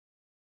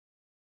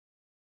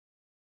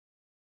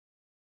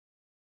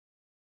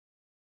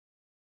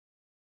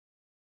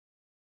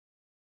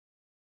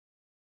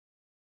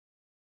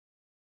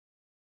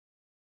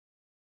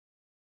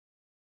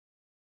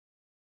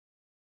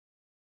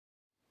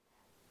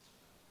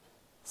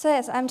So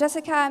yes, I'm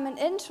Jessica, I'm an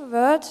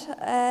introvert,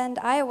 and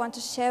I want to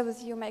share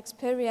with you my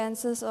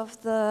experiences of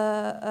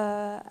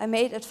I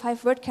made at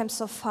 5 WordCamps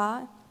so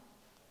far.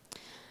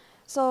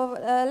 So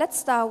let's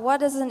start.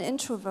 What is an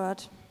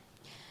introvert?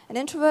 An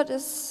introvert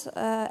is,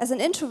 as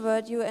an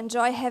introvert, you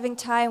enjoy having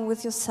time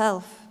with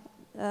yourself.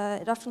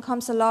 It often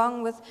comes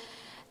along with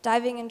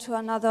diving into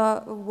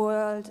another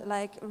world,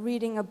 like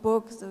reading a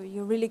book, so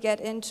you really get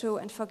into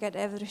and forget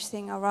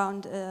everything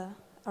around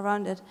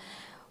it.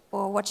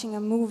 Or watching a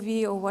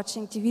movie, or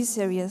watching TV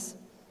series.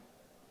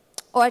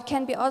 Or it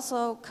can be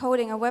also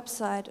coding a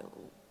website,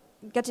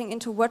 getting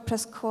into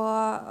WordPress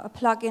core, a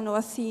plugin or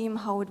a theme,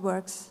 how it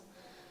works.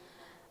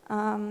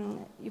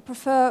 You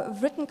prefer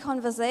written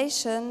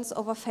conversations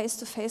over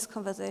face-to-face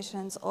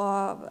conversations,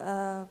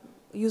 or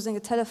using a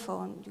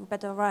telephone. You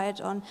better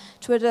write on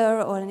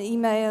Twitter or an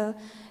email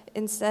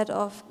instead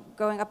of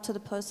going up to the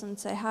person and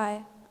say,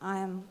 "Hi, I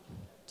am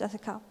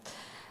Jessica."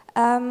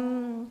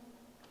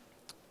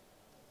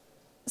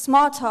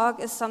 Small talk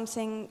is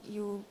something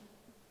you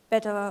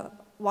better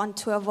want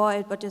to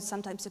avoid, but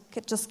sometimes you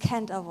just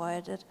can't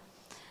avoid it.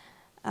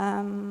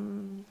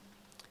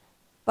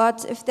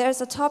 But if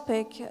there's a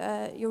topic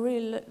you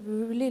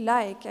really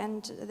like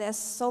and there's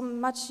so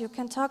much you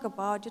can talk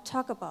about, you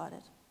talk about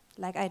it,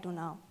 like I do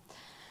now.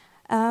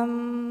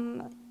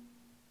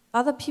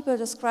 Other people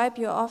describe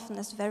you often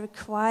as very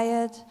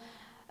quiet,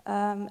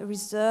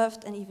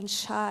 reserved, and even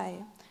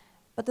shy.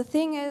 But the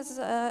thing is,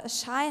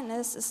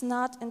 shyness is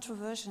not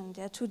introversion.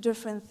 They are two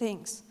different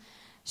things.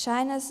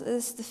 Shyness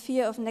is the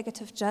fear of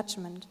negative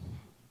judgment.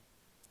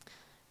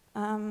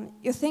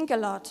 You think a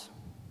lot.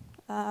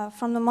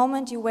 From the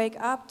moment you wake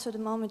up to the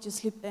moment you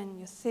sleep in,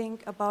 you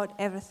think about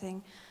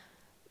everything.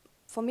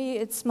 For me,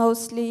 it's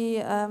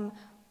mostly,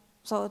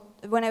 so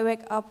when I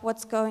wake up,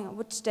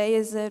 which day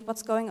is it,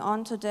 what's going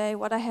on today,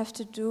 what I have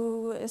to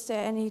do, is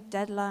there any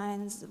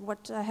deadlines,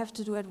 what I have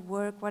to do at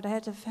work, what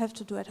I have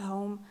to do at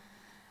home,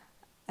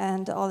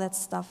 and all that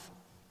stuff.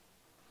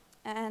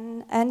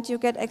 And you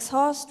get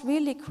exhausted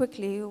really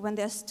quickly when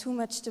there's too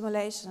much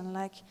stimulation,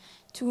 like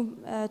too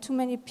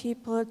many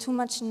people, too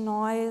much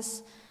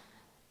noise,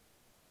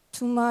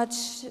 too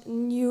much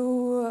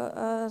new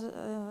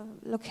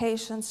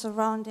locations,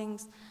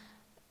 surroundings,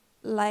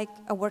 like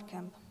a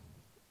WordCamp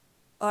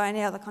or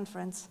any other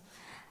conference.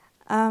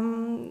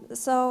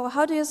 So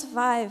how do you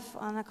survive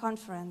on a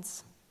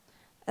conference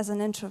as an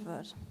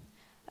introvert?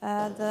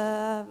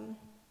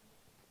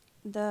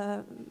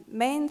 The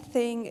main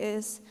thing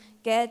is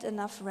get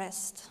enough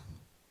rest,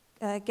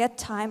 get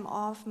time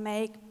off,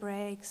 make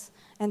breaks,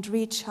 and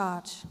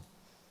recharge.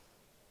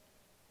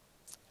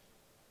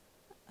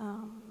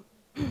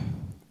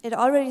 It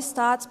already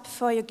starts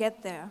before you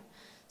get there.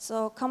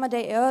 So come a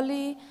day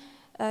early,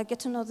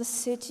 get to know the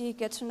city,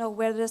 get to know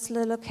where there's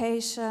the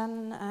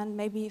location, and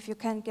maybe if you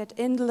can't get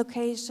in the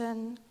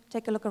location,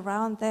 take a look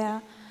around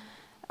there.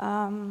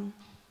 And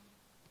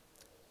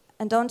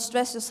don't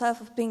stress yourself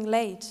with being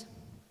late.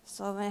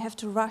 So when I have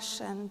to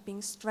rush and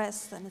being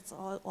stressed, and it's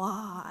all,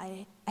 wow,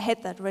 I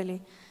hate that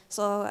really.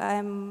 So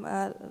I'm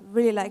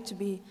really like to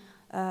be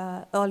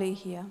early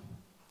here.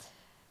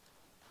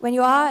 When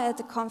you are at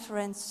the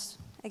conference,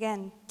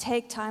 again,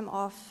 take time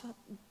off.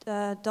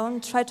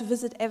 Don't try to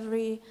visit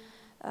every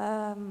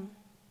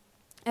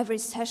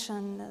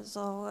session.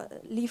 So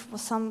leave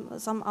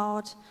some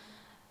out.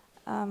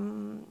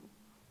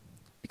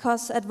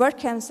 Because at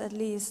WordCamps, at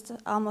least,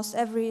 almost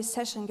every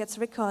session gets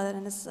recorded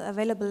and is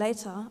available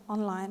later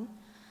online,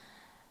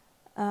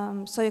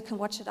 so you can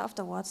watch it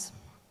afterwards.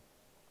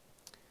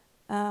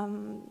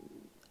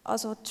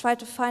 Also, try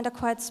to find a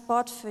quiet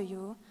spot for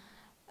you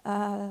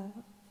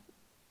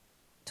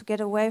to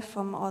get away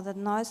from all that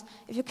noise.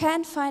 If you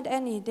can't find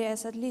any,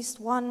 there's at least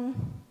one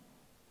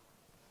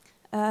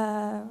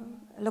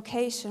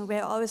location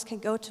where you always can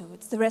go to.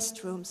 It's the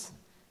restrooms.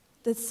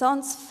 This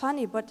sounds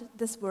funny, but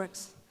this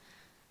works.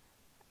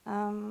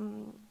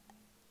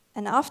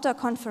 And after a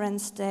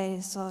conference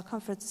day, so the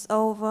conference is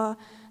over,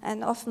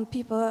 and often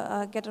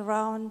people get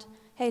around,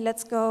 hey,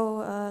 let's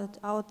go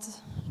out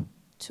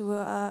to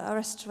a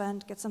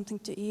restaurant, get something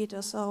to eat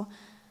or so.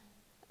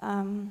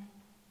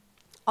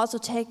 Also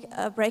take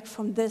a break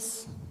from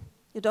this.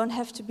 You don't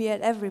have to be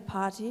at every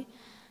party,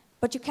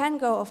 but you can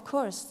go, of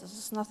course.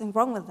 There's nothing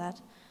wrong with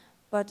that.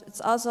 But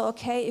it's also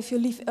okay if you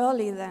leave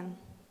early then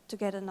to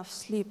get enough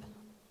sleep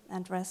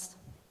and rest.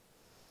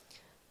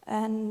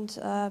 And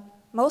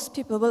most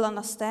people will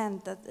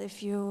understand that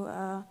if you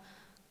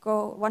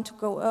want to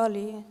go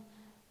early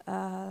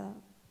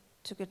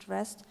to get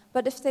rest.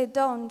 But if they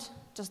don't,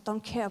 just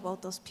don't care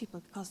about those people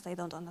because they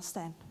don't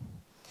understand.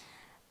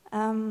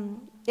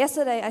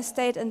 Yesterday I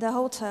stayed in the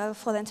hotel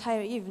for the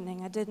entire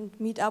evening. I didn't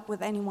meet up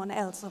with anyone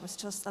else. I was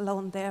just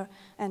alone there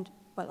and,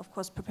 well, of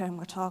course, preparing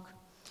my talk.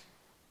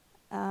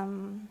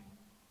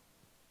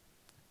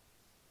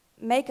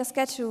 Make a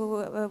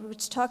schedule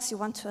which talks you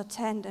want to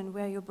attend and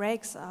where your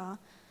breaks are.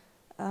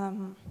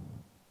 And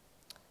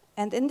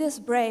in these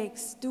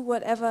breaks, do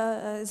whatever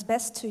is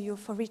best to you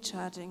for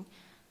recharging.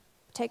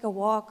 Take a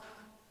walk,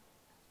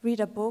 read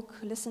a book,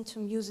 listen to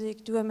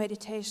music, do a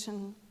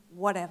meditation,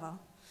 whatever.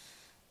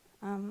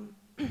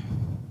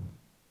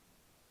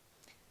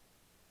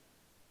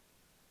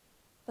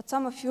 But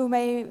some of you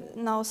may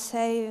now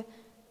say,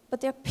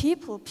 but there are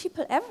people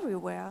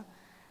everywhere.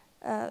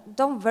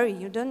 Don't worry,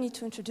 you don't need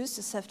to introduce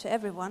yourself to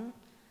everyone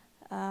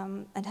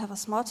and have a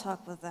small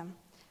talk with them.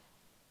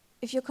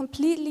 If you're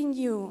completely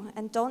new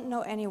and don't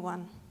know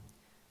anyone,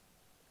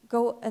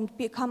 go and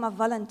become a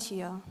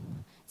volunteer.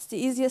 It's the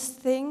easiest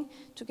thing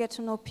to get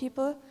to know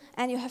people,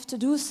 and you have to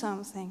do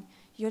something.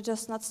 You're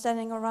just not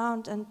standing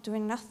around and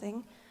doing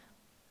nothing.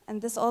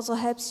 And this also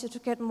helps you to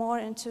get more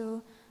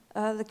into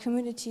the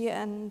community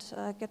and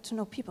get to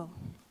know people.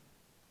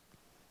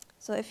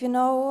 So if you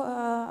know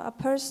a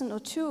person or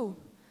two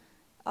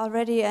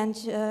already and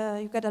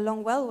you get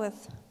along well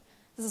with,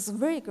 this is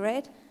really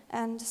great,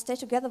 and stay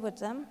together with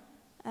them.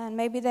 And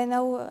maybe they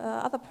know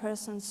other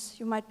persons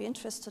you might be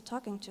interested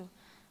talking to.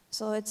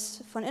 So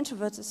it's, for an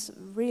introvert, it's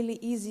really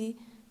easy,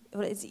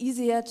 or it's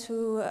easier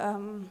to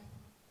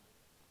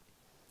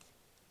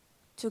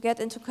get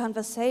into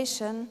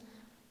conversation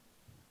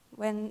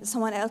when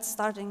someone else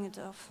starting it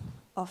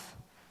off.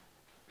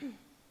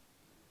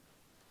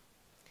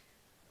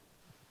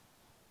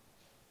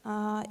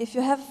 If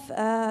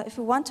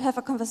you want to have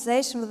a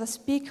conversation with a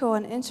speaker or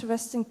an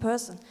interesting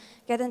person,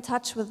 get in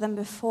touch with them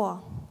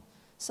before.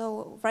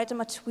 So write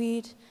them a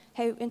tweet,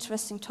 hey,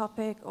 interesting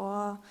topic,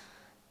 or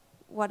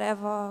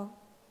whatever.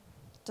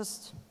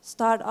 Just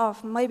start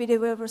off. Maybe they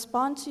will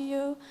respond to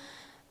you.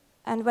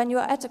 And when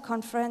you're at a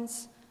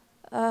conference,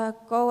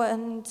 go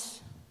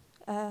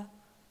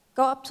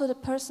up to the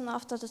person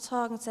after the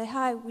talk and say,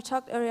 hi, we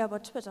talked earlier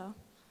about Twitter.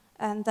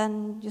 And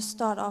then you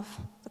start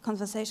off the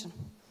conversation.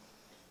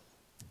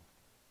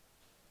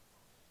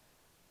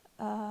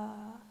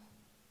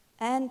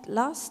 And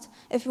last,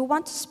 if you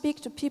want to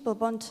speak to people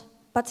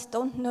but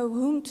don't know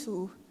whom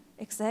to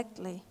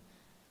exactly,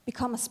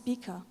 become a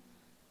speaker.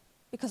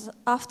 Because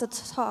after the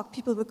talk,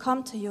 people will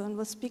come to you and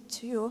will speak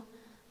to you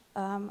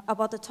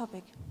about the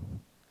topic.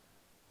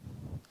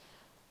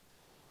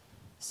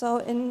 So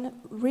in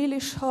really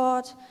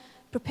short,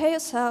 prepare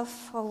yourself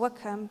for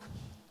WordCamp.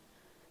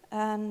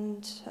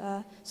 And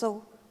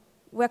so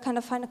where can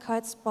I find a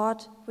quiet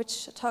spot?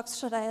 Which talks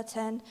should I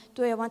attend?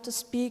 Do I want to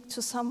speak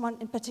to someone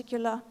in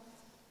particular?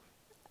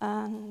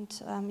 And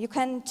you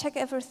can check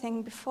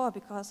everything before,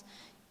 because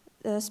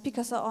the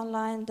speakers are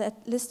online, the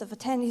list of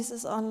attendees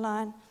is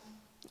online,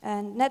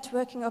 and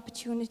networking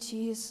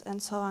opportunities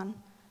and so on,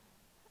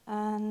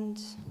 and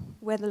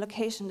where the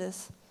location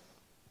is.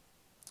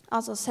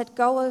 Also set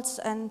goals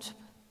and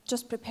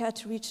just prepare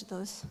to reach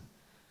those.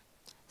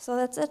 So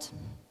that's it.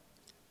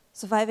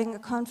 Surviving a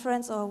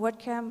conference or a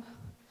WordCamp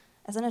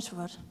as an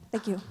introvert.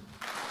 Thank you.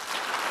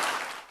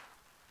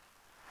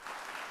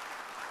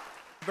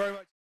 Very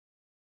much.